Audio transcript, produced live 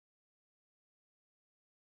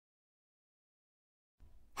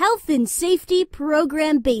Health and Safety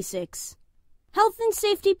Program Basics. Health and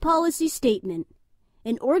Safety Policy Statement.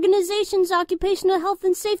 An organization's occupational health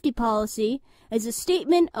and safety policy is a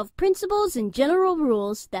statement of principles and general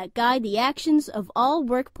rules that guide the actions of all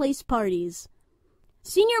workplace parties.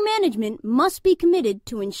 Senior management must be committed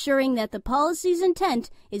to ensuring that the policy's intent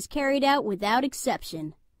is carried out without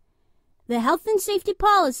exception. The health and safety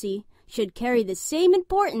policy should carry the same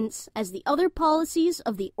importance as the other policies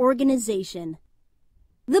of the organization.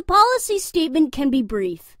 The policy statement can be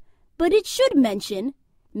brief, but it should mention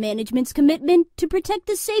management's commitment to protect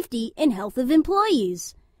the safety and health of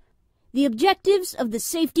employees, the objectives of the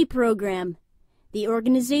safety program, the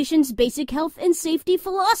organization's basic health and safety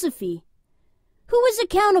philosophy, who is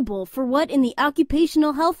accountable for what in the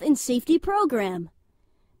occupational health and safety program,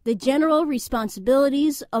 the general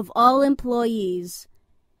responsibilities of all employees,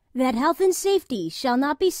 that health and safety shall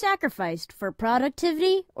not be sacrificed for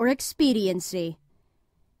productivity or expediency,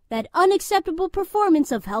 that unacceptable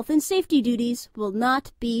performance of health and safety duties will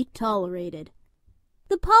not be tolerated.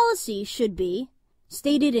 The policy should be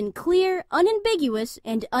stated in clear, unambiguous,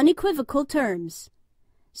 and unequivocal terms,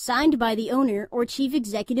 signed by the owner or chief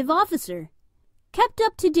executive officer, kept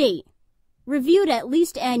up to date, reviewed at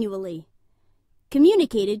least annually,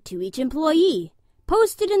 communicated to each employee,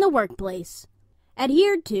 posted in the workplace,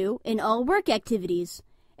 adhered to in all work activities,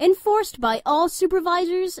 enforced by all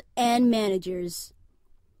supervisors and managers.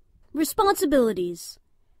 Responsibilities.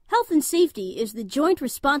 Health and safety is the joint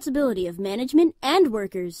responsibility of management and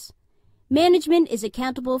workers. Management is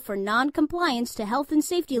accountable for non-compliance to health and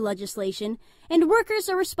safety legislation, and workers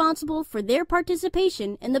are responsible for their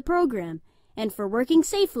participation in the program and for working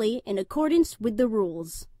safely in accordance with the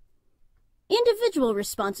rules. Individual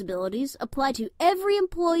responsibilities apply to every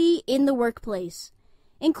employee in the workplace,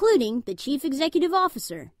 including the chief executive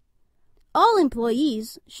officer. All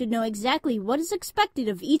employees should know exactly what is expected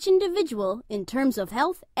of each individual in terms of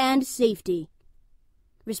health and safety.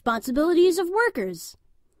 Responsibilities of workers.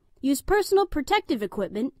 Use personal protective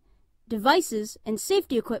equipment, devices, and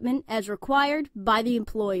safety equipment as required by the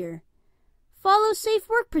employer. Follow safe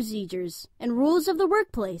work procedures and rules of the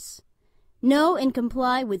workplace. Know and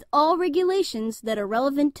comply with all regulations that are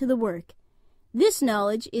relevant to the work. This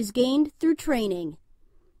knowledge is gained through training.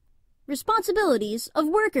 Responsibilities of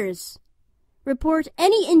workers. Report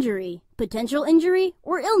any injury, potential injury,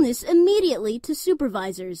 or illness immediately to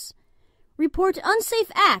supervisors. Report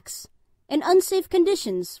unsafe acts and unsafe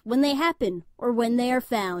conditions when they happen or when they are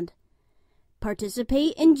found.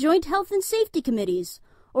 Participate in joint health and safety committees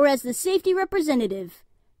or as the safety representative.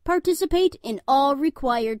 Participate in all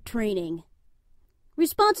required training.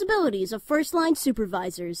 Responsibilities of first-line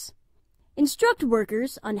supervisors. Instruct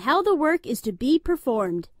workers on how the work is to be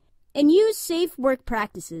performed and use safe work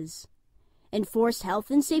practices. Enforce health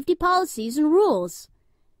and safety policies and rules.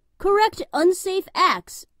 Correct unsafe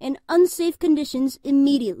acts and unsafe conditions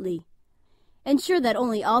immediately. Ensure that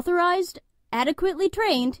only authorized, adequately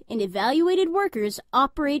trained, and evaluated workers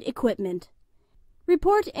operate equipment.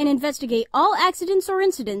 Report and investigate all accidents or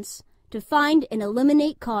incidents to find and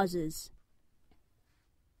eliminate causes.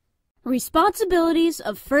 Responsibilities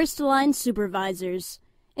of first-line supervisors.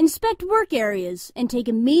 Inspect work areas and take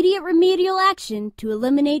immediate remedial action to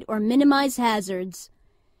eliminate or minimize hazards.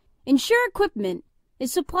 Ensure equipment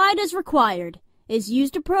is supplied as required, is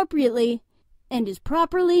used appropriately, and is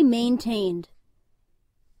properly maintained.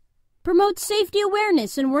 Promote safety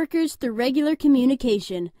awareness in workers through regular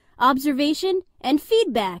communication, observation, and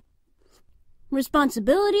feedback.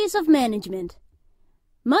 Responsibilities of management.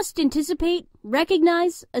 Must anticipate,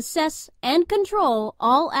 recognize, assess, and control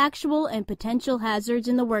all actual and potential hazards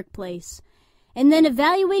in the workplace, and then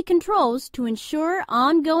evaluate controls to ensure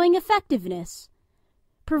ongoing effectiveness.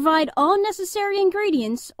 Provide all necessary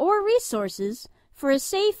ingredients or resources for a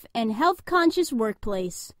safe and health-conscious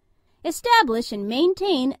workplace. Establish and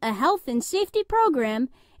maintain a health and safety program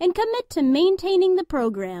and commit to maintaining the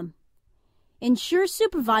program. Ensure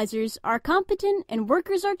supervisors are competent and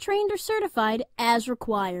workers are trained or certified as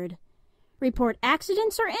required. Report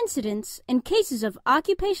accidents or incidents and cases of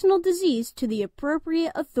occupational disease to the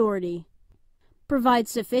appropriate authority. Provide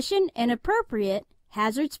sufficient and appropriate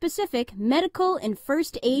hazard-specific medical and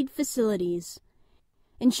first aid facilities.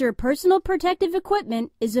 Ensure personal protective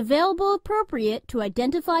equipment is available appropriate to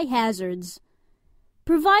identify hazards.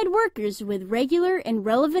 Provide workers with regular and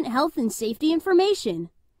relevant health and safety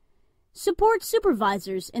information. Support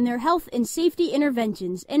supervisors in their health and safety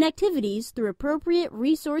interventions and activities through appropriate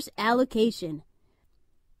resource allocation.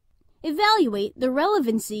 Evaluate the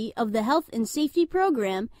relevancy of the health and safety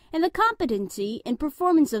program and the competency and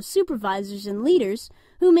performance of supervisors and leaders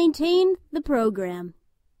who maintain the program.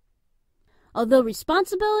 Although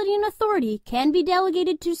responsibility and authority can be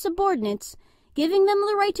delegated to subordinates, giving them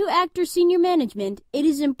the right to act or senior management, it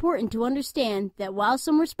is important to understand that while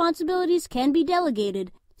some responsibilities can be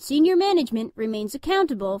delegated, senior management remains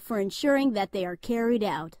accountable for ensuring that they are carried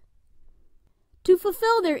out. To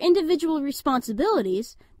fulfill their individual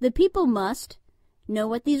responsibilities, the people must know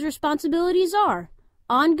what these responsibilities are.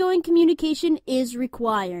 Ongoing communication is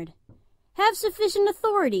required. Have sufficient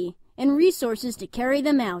authority and resources to carry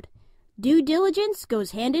them out. Due diligence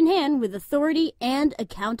goes hand in hand with authority and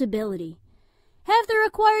accountability. Have the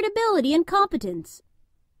required ability and competence.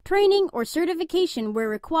 Training or certification where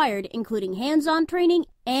required, including hands-on training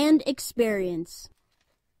and experience.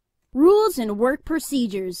 Rules and work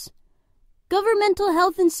procedures. Governmental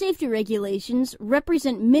health and safety regulations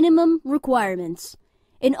represent minimum requirements.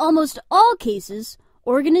 In almost all cases,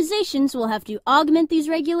 organizations will have to augment these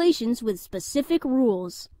regulations with specific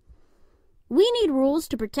rules. We need rules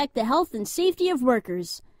to protect the health and safety of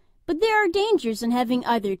workers, but there are dangers in having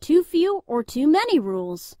either too few or too many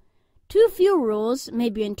rules. Too few rules may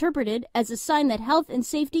be interpreted as a sign that health and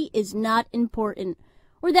safety is not important,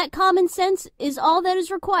 or that common sense is all that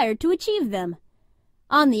is required to achieve them.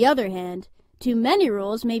 On the other hand, too many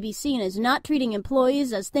rules may be seen as not treating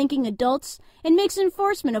employees as thinking adults and makes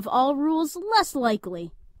enforcement of all rules less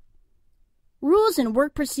likely. Rules and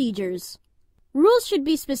work procedures. Rules should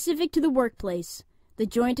be specific to the workplace. The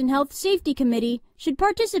Joint and Health Safety Committee should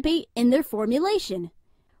participate in their formulation.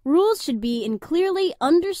 Rules should be in clearly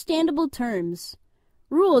understandable terms.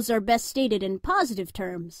 Rules are best stated in positive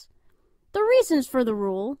terms. The reasons for the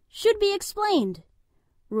rule should be explained.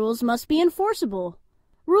 Rules must be enforceable.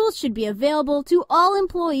 Rules should be available to all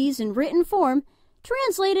employees in written form,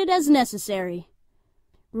 translated as necessary.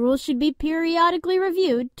 Rules should be periodically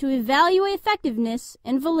reviewed to evaluate effectiveness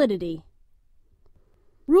and validity.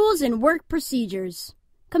 Rules and work procedures.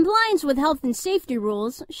 Compliance with health and safety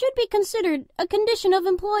rules should be considered a condition of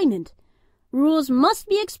employment. Rules must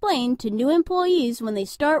be explained to new employees when they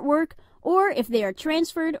start work or if they are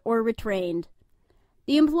transferred or retrained.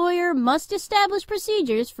 The employer must establish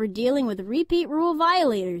procedures for dealing with repeat rule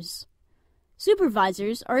violators.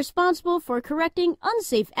 Supervisors are responsible for correcting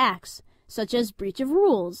unsafe acts, such as breach of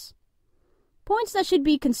rules. Points that should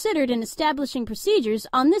be considered in establishing procedures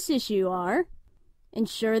on this issue are: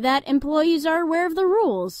 ensure that employees are aware of the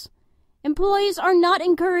rules. Employees are not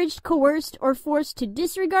encouraged, coerced, or forced to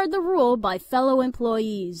disregard the rule by fellow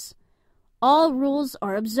employees. All rules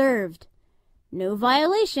are observed. No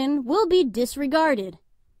violation will be disregarded.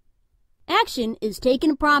 Action is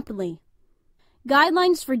taken promptly.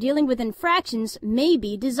 Guidelines for dealing with infractions may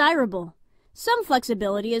be desirable. Some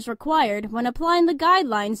flexibility is required when applying the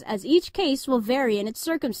guidelines, as each case will vary in its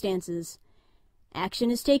circumstances. Action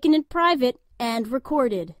is taken in private and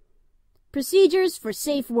recorded. Procedures for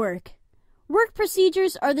safe work. Work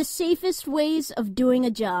procedures are the safest ways of doing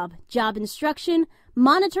a job instruction,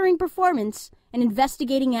 monitoring performance, and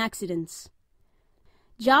investigating accidents.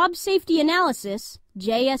 Job Safety Analysis,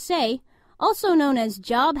 JSA, also known as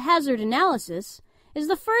Job Hazard Analysis, is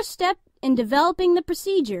the first step in developing the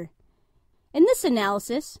procedure. In this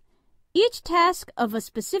analysis, each task of a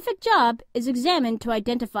specific job is examined to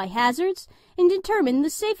identify hazards and determine the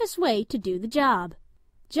safest way to do the job.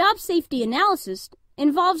 Job Safety Analysis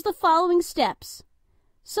involves the following steps.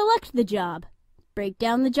 Select the job. Break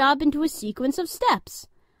down the job into a sequence of steps.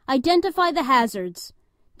 Identify the hazards.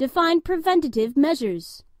 Define preventative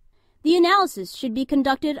measures. The analysis should be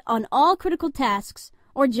conducted on all critical tasks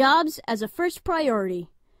or jobs as a first priority.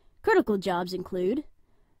 Critical jobs include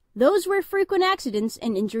those where frequent accidents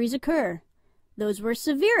and injuries occur, those where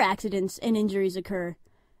severe accidents and injuries occur,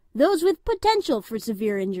 those with potential for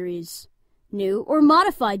severe injuries, new or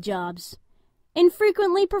modified jobs,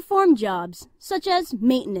 infrequently performed jobs, such as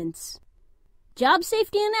maintenance. Job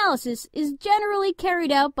safety analysis is generally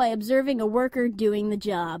carried out by observing a worker doing the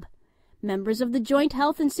job. Members of the Joint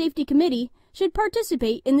Health and Safety Committee should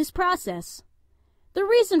participate in this process. The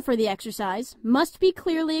reason for the exercise must be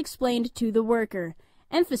clearly explained to the worker,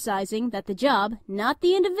 emphasizing that the job, not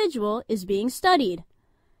the individual, is being studied.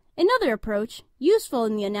 Another approach, useful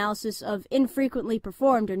in the analysis of infrequently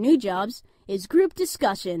performed or new jobs, is group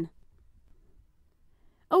discussion.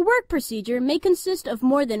 A work procedure may consist of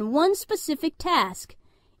more than one specific task.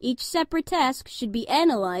 Each separate task should be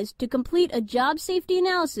analyzed to complete a job safety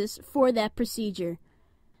analysis for that procedure.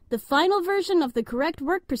 The final version of the correct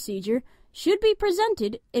work procedure should be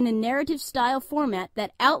presented in a narrative-style format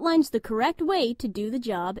that outlines the correct way to do the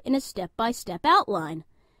job in a step-by-step outline.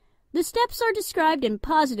 The steps are described in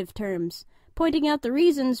positive terms, pointing out the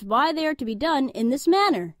reasons why they are to be done in this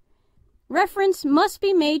manner. Reference must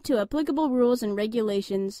be made to applicable rules and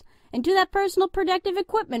regulations and to that personal protective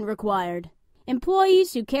equipment required.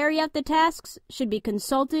 Employees who carry out the tasks should be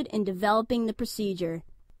consulted in developing the procedure.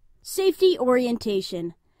 Safety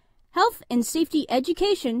orientation. Health and safety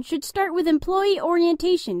education should start with employee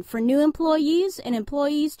orientation for new employees and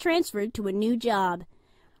employees transferred to a new job.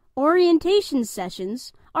 Orientation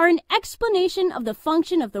sessions are an explanation of the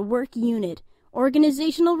function of the work unit,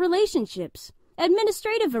 organizational relationships,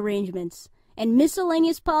 administrative arrangements, and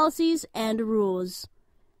miscellaneous policies and rules.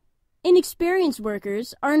 Inexperienced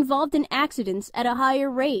workers are involved in accidents at a higher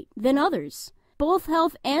rate than others. Both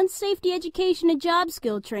health and safety education and job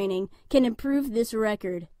skill training can improve this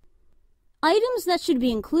record. Items that should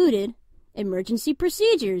be included: emergency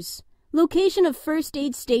procedures, location of first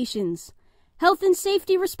aid stations, health and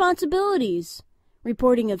safety responsibilities,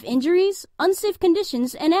 reporting of injuries, unsafe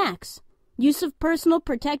conditions and acts, use of personal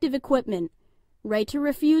protective equipment, right to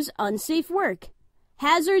refuse unsafe work,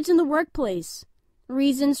 hazards in the workplace,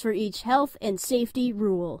 reasons for each health and safety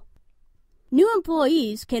rule. New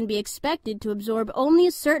employees can be expected to absorb only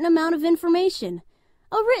a certain amount of information.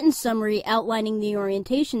 A written summary outlining the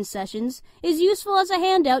orientation sessions is useful as a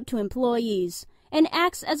handout to employees and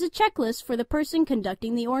acts as a checklist for the person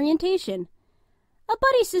conducting the orientation. A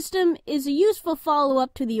buddy system is a useful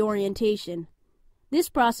follow-up to the orientation. This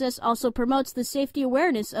process also promotes the safety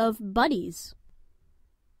awareness of buddies.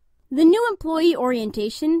 The new employee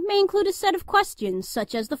orientation may include a set of questions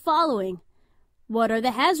such as the following. What are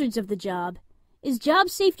the hazards of the job? Is job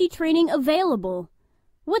safety training available?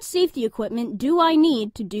 What safety equipment do I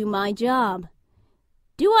need to do my job?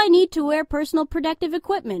 Do I need to wear personal protective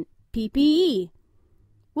equipment, PPE?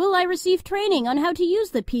 Will I receive training on how to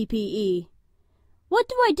use the PPE? What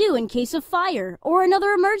do I do in case of fire or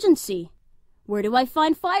another emergency? Where do I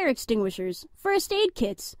find fire extinguishers, first aid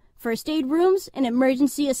kits, first aid rooms, and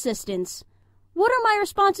emergency assistance? What are my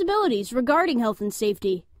responsibilities regarding health and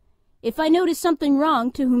safety? If I notice something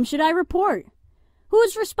wrong, to whom should I report? Who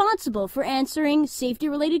is responsible for answering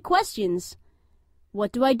safety-related questions?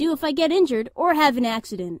 What do I do if I get injured or have an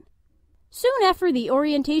accident? Soon after the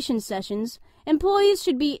orientation sessions, employees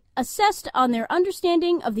should be assessed on their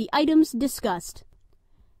understanding of the items discussed.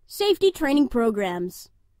 Safety training programs.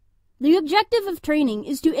 The objective of training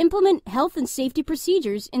is to implement health and safety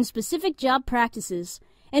procedures in specific job practices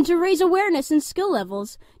and to raise awareness and skill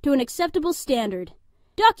levels to an acceptable standard.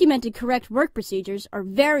 Documented correct work procedures are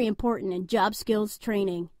very important in job skills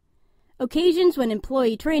training. Occasions when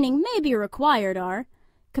employee training may be required are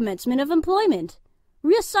commencement of employment,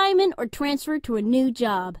 reassignment or transfer to a new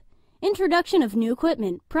job, introduction of new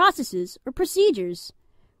equipment, processes, or procedures,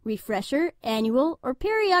 refresher, annual, or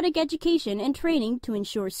periodic education and training to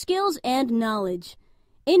ensure skills and knowledge,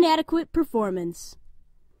 inadequate performance.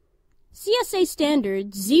 CSA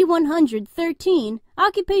Standard Z113,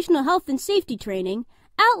 Occupational Health and Safety Training,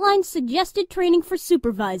 outlines suggested training for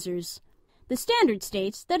supervisors. The standard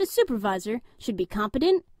states that a supervisor should be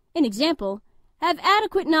competent, an example, have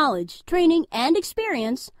adequate knowledge, training, and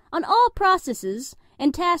experience on all processes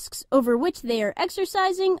and tasks over which they are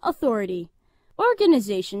exercising authority.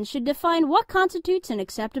 Organizations should define what constitutes an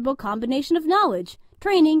acceptable combination of knowledge,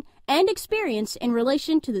 training, and experience in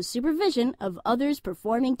relation to the supervision of others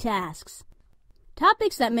performing tasks.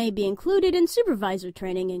 Topics that may be included in supervisor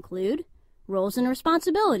training include roles and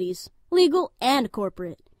responsibilities, legal and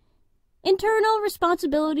corporate, internal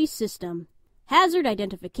responsibility system, hazard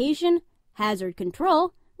identification, hazard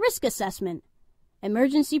control, risk assessment,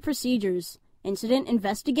 emergency procedures, incident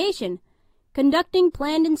investigation, conducting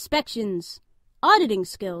planned inspections, auditing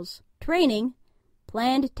skills, training,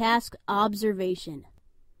 planned task observation.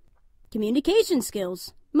 Communication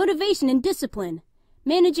skills, motivation and discipline,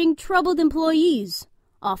 managing troubled employees,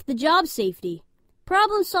 off-the-job safety,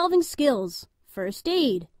 problem-solving skills, first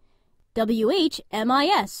aid,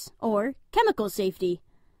 WHMIS, or chemical safety,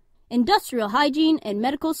 industrial hygiene and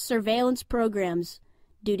medical surveillance programs,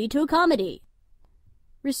 duty to accommodate.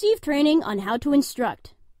 Receive training on how to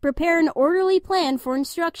instruct, prepare an orderly plan for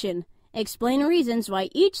instruction, explain reasons why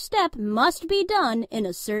each step must be done in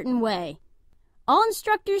a certain way. All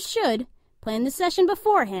instructors should plan the session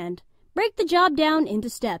beforehand, break the job down into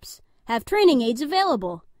steps, have training aids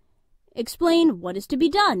available, explain what is to be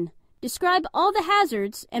done, describe all the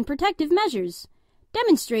hazards and protective measures,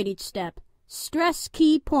 demonstrate each step, stress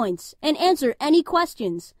key points, and answer any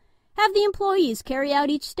questions. Have the employees carry out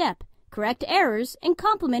each step, correct errors, and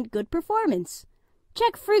complement good performance.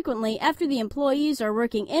 Check frequently after the employees are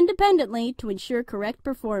working independently to ensure correct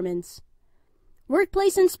performance.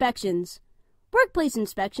 Workplace inspections. Workplace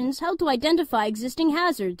inspections help to identify existing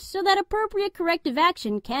hazards so that appropriate corrective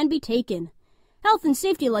action can be taken. Health and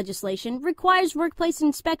safety legislation requires workplace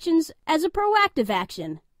inspections as a proactive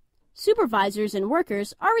action. Supervisors and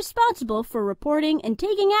workers are responsible for reporting and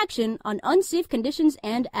taking action on unsafe conditions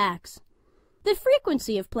and acts. The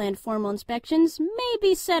frequency of planned formal inspections may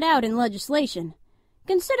be set out in legislation.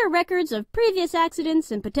 Consider records of previous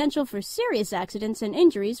accidents and potential for serious accidents and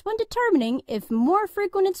injuries when determining if more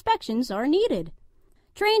frequent inspections are needed.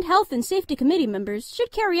 Trained health and safety committee members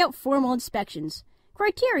should carry out formal inspections.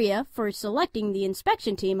 Criteria for selecting the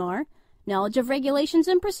inspection team are knowledge of regulations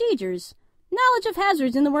and procedures, knowledge of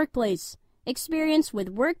hazards in the workplace, experience with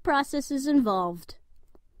work processes involved.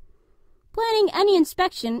 Planning any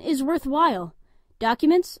inspection is worthwhile.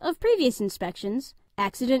 Documents of previous inspections,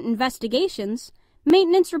 accident investigations,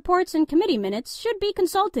 maintenance reports, and committee minutes should be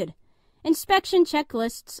consulted. Inspection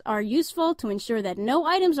checklists are useful to ensure that no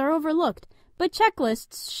items are overlooked, but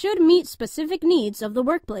checklists should meet specific needs of the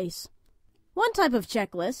workplace. One type of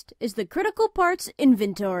checklist is the critical parts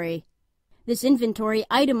inventory. This inventory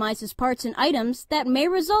itemizes parts and items that may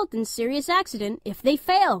result in serious accident if they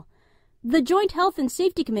fail. The Joint Health and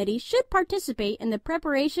Safety Committee should participate in the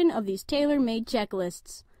preparation of these tailor-made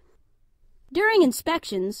checklists. During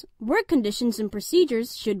inspections, work conditions and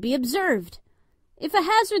procedures should be observed. If a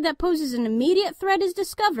hazard that poses an immediate threat is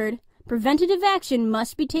discovered, preventative action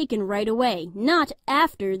must be taken right away, not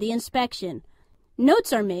after the inspection.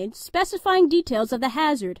 Notes are made specifying details of the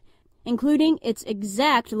hazard, including its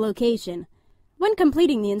exact location. When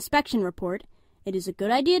completing the inspection report, it is a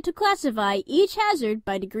good idea to classify each hazard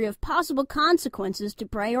by degree of possible consequences to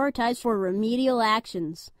prioritize for remedial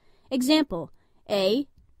actions. Example: A.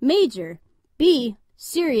 Major, B.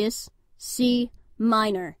 Serious, C.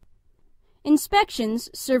 Minor. Inspections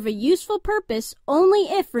serve a useful purpose only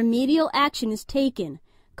if remedial action is taken.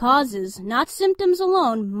 Causes, not symptoms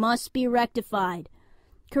alone, must be rectified.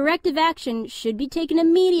 Corrective action should be taken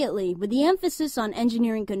immediately with the emphasis on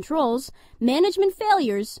engineering controls, management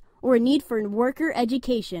failures, or a need for worker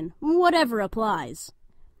education, whatever applies.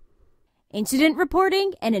 Incident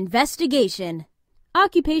reporting and investigation.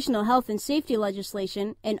 Occupational health and safety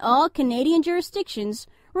legislation in all Canadian jurisdictions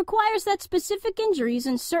requires that specific injuries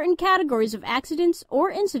in certain categories of accidents or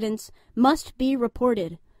incidents must be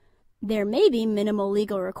reported. There may be minimal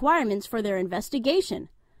legal requirements for their investigation.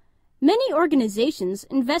 Many organizations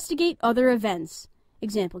investigate other events,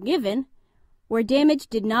 example given, where damage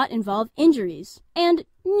did not involve injuries, and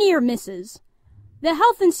near misses. The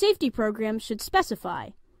health and safety program should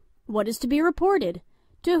specify what is to be reported,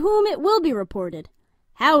 to whom it will be reported,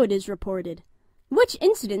 how it is reported, which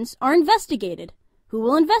incidents are investigated, who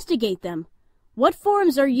will investigate them, what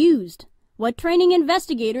forms are used, what training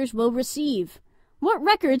investigators will receive, what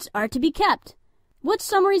records are to be kept, what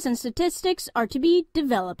summaries and statistics are to be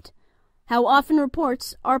developed, how often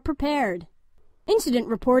reports are prepared. Incident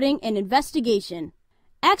reporting and investigation.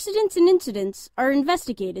 Accidents and incidents are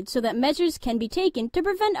investigated so that measures can be taken to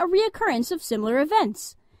prevent a reoccurrence of similar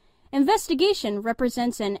events. Investigation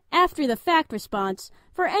represents an after-the-fact response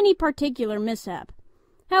for any particular mishap.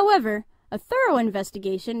 However, a thorough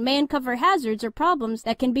investigation may uncover hazards or problems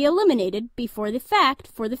that can be eliminated before the fact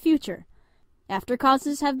for the future. After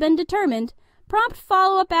causes have been determined, prompt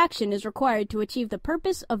follow-up action is required to achieve the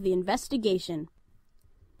purpose of the investigation.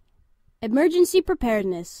 Emergency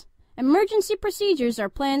preparedness. Emergency procedures are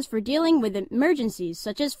plans for dealing with emergencies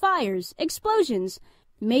such as fires, explosions,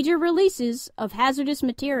 major releases of hazardous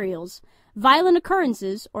materials, violent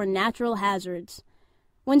occurrences, or natural hazards.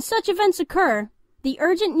 When such events occur, the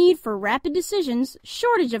urgent need for rapid decisions,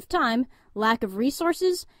 shortage of time, lack of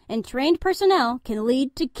resources, and trained personnel can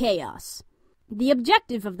lead to chaos. The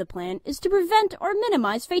objective of the plan is to prevent or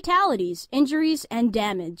minimize fatalities, injuries, and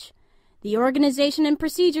damage. The organization and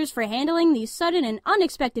procedures for handling these sudden and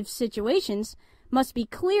unexpected situations must be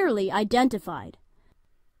clearly identified.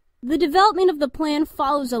 The development of the plan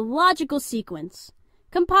follows a logical sequence.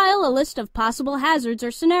 Compile a list of possible hazards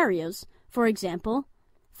or scenarios, for example,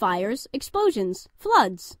 fires, explosions,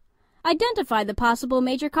 floods. Identify the possible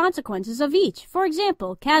major consequences of each, for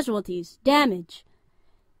example, casualties, damage.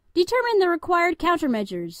 Determine the required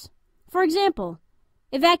countermeasures, for example,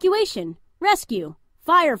 evacuation, rescue,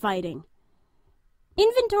 firefighting.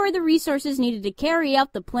 Inventory the resources needed to carry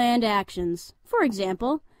out the planned actions, for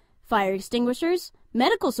example, fire extinguishers,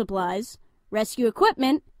 medical supplies, rescue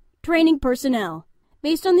equipment, training personnel.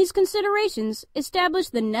 Based on these considerations, establish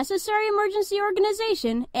the necessary emergency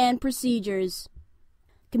organization and procedures.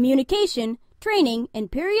 Communication, training,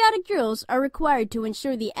 and periodic drills are required to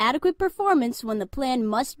ensure the adequate performance when the plan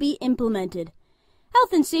must be implemented.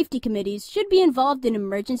 Health and safety committees should be involved in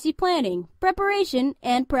emergency planning, preparation,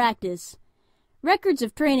 and practice. Records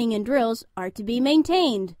of training and drills are to be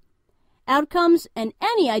maintained. Outcomes and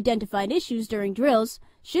any identified issues during drills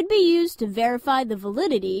should be used to verify the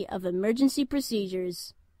validity of emergency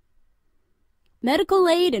procedures. Medical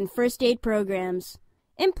aid and first aid programs.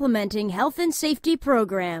 Implementing health and safety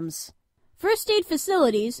programs. First aid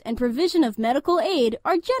facilities and provision of medical aid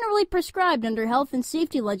are generally prescribed under health and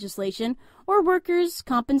safety legislation or workers'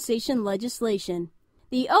 compensation legislation.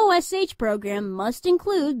 The OSH program must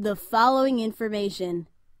include the following information: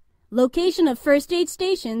 location of first aid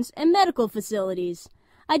stations and medical facilities,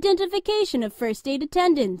 identification of first aid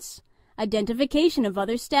attendants, identification of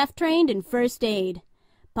other staff trained in first aid,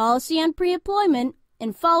 policy on pre-employment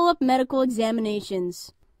and follow-up medical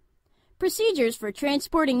examinations, procedures for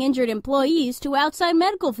transporting injured employees to outside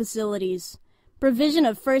medical facilities, provision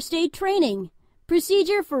of first aid training,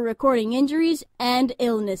 procedure for recording injuries and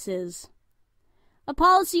illnesses. A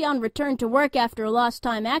policy on return to work after a lost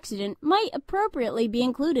time accident might appropriately be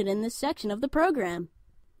included in this section of the program.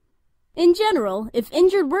 In general, if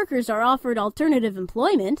injured workers are offered alternative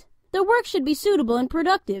employment, the work should be suitable and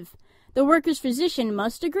productive. The worker's physician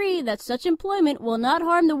must agree that such employment will not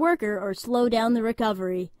harm the worker or slow down the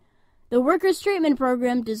recovery. The worker's treatment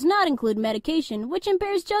program does not include medication which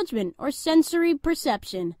impairs judgment or sensory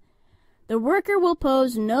perception. The worker will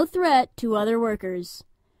pose no threat to other workers.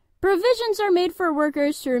 Provisions are made for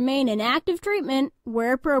workers to remain in active treatment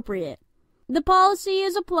where appropriate. The policy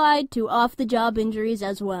is applied to off-the-job injuries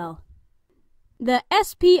as well. The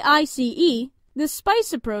SPICE, the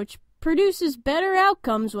SPICE approach, produces better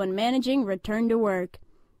outcomes when managing return to work.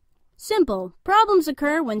 Simple. Problems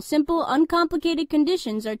occur when simple, uncomplicated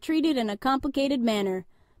conditions are treated in a complicated manner.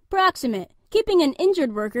 Proximate. Keeping an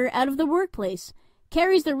injured worker out of the workplace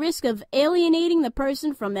carries the risk of alienating the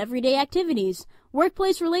person from everyday activities,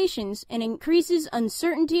 workplace relations, and increases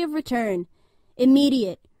uncertainty of return.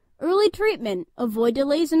 Immediate. Early treatment. Avoid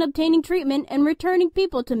delays in obtaining treatment and returning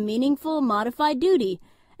people to meaningful modified duty,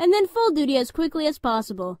 and then full duty as quickly as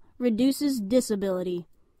possible. Reduces disability.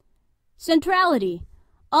 Centrality.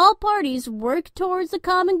 All parties work towards the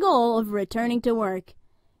common goal of returning to work.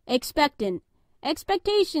 Expectant.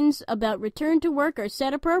 Expectations about return to work are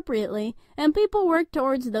set appropriately, and people work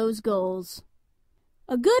towards those goals.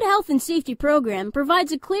 A good health and safety program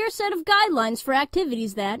provides a clear set of guidelines for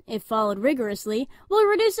activities that, if followed rigorously, will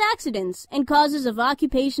reduce accidents and causes of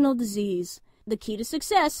occupational disease. The key to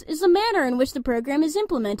success is the manner in which the program is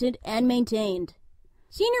implemented and maintained.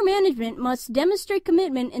 Senior management must demonstrate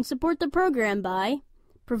commitment and support the program by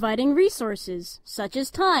providing resources, such as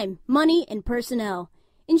time, money, and personnel,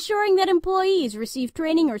 ensuring that employees receive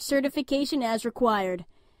training or certification as required,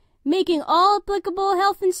 making all applicable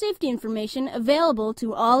health and safety information available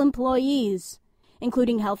to all employees,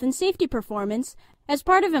 including health and safety performance as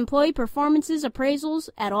part of employee performances appraisals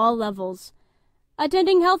at all levels,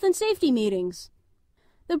 attending health and safety meetings.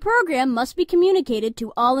 The program must be communicated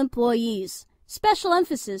to all employees. Special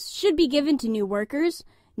emphasis should be given to new workers,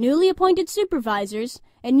 newly appointed supervisors,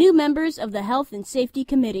 and new members of the Health and Safety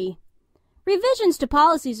Committee. Revisions to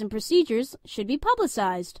policies and procedures should be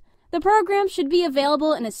publicized. The program should be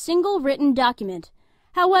available in a single written document.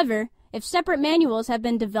 However, if separate manuals have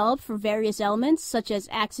been developed for various elements, such as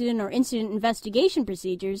accident or incident investigation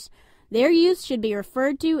procedures, their use should be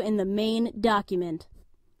referred to in the main document.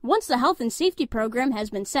 Once the health and safety program has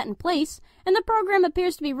been set in place and the program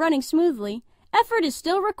appears to be running smoothly, effort is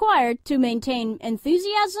still required to maintain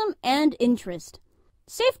enthusiasm and interest.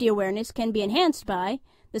 Safety awareness can be enhanced by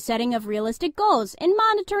the setting of realistic goals and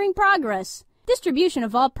monitoring progress, distribution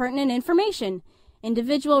of all pertinent information,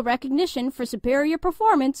 individual recognition for superior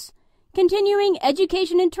performance, continuing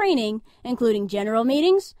education and training, including general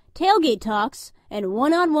meetings, tailgate talks, and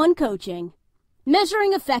one-on-one coaching.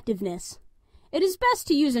 Measuring effectiveness. It is best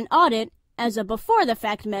to use an audit as a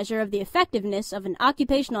before-the-fact measure of the effectiveness of an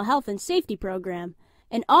occupational health and safety program.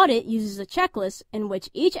 An audit uses a checklist in which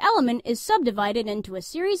each element is subdivided into a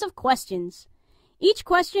series of questions. Each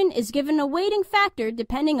question is given a weighting factor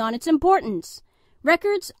depending on its importance.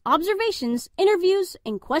 Records, observations, interviews,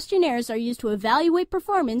 and questionnaires are used to evaluate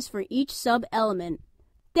performance for each sub-element.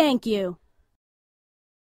 Thank you.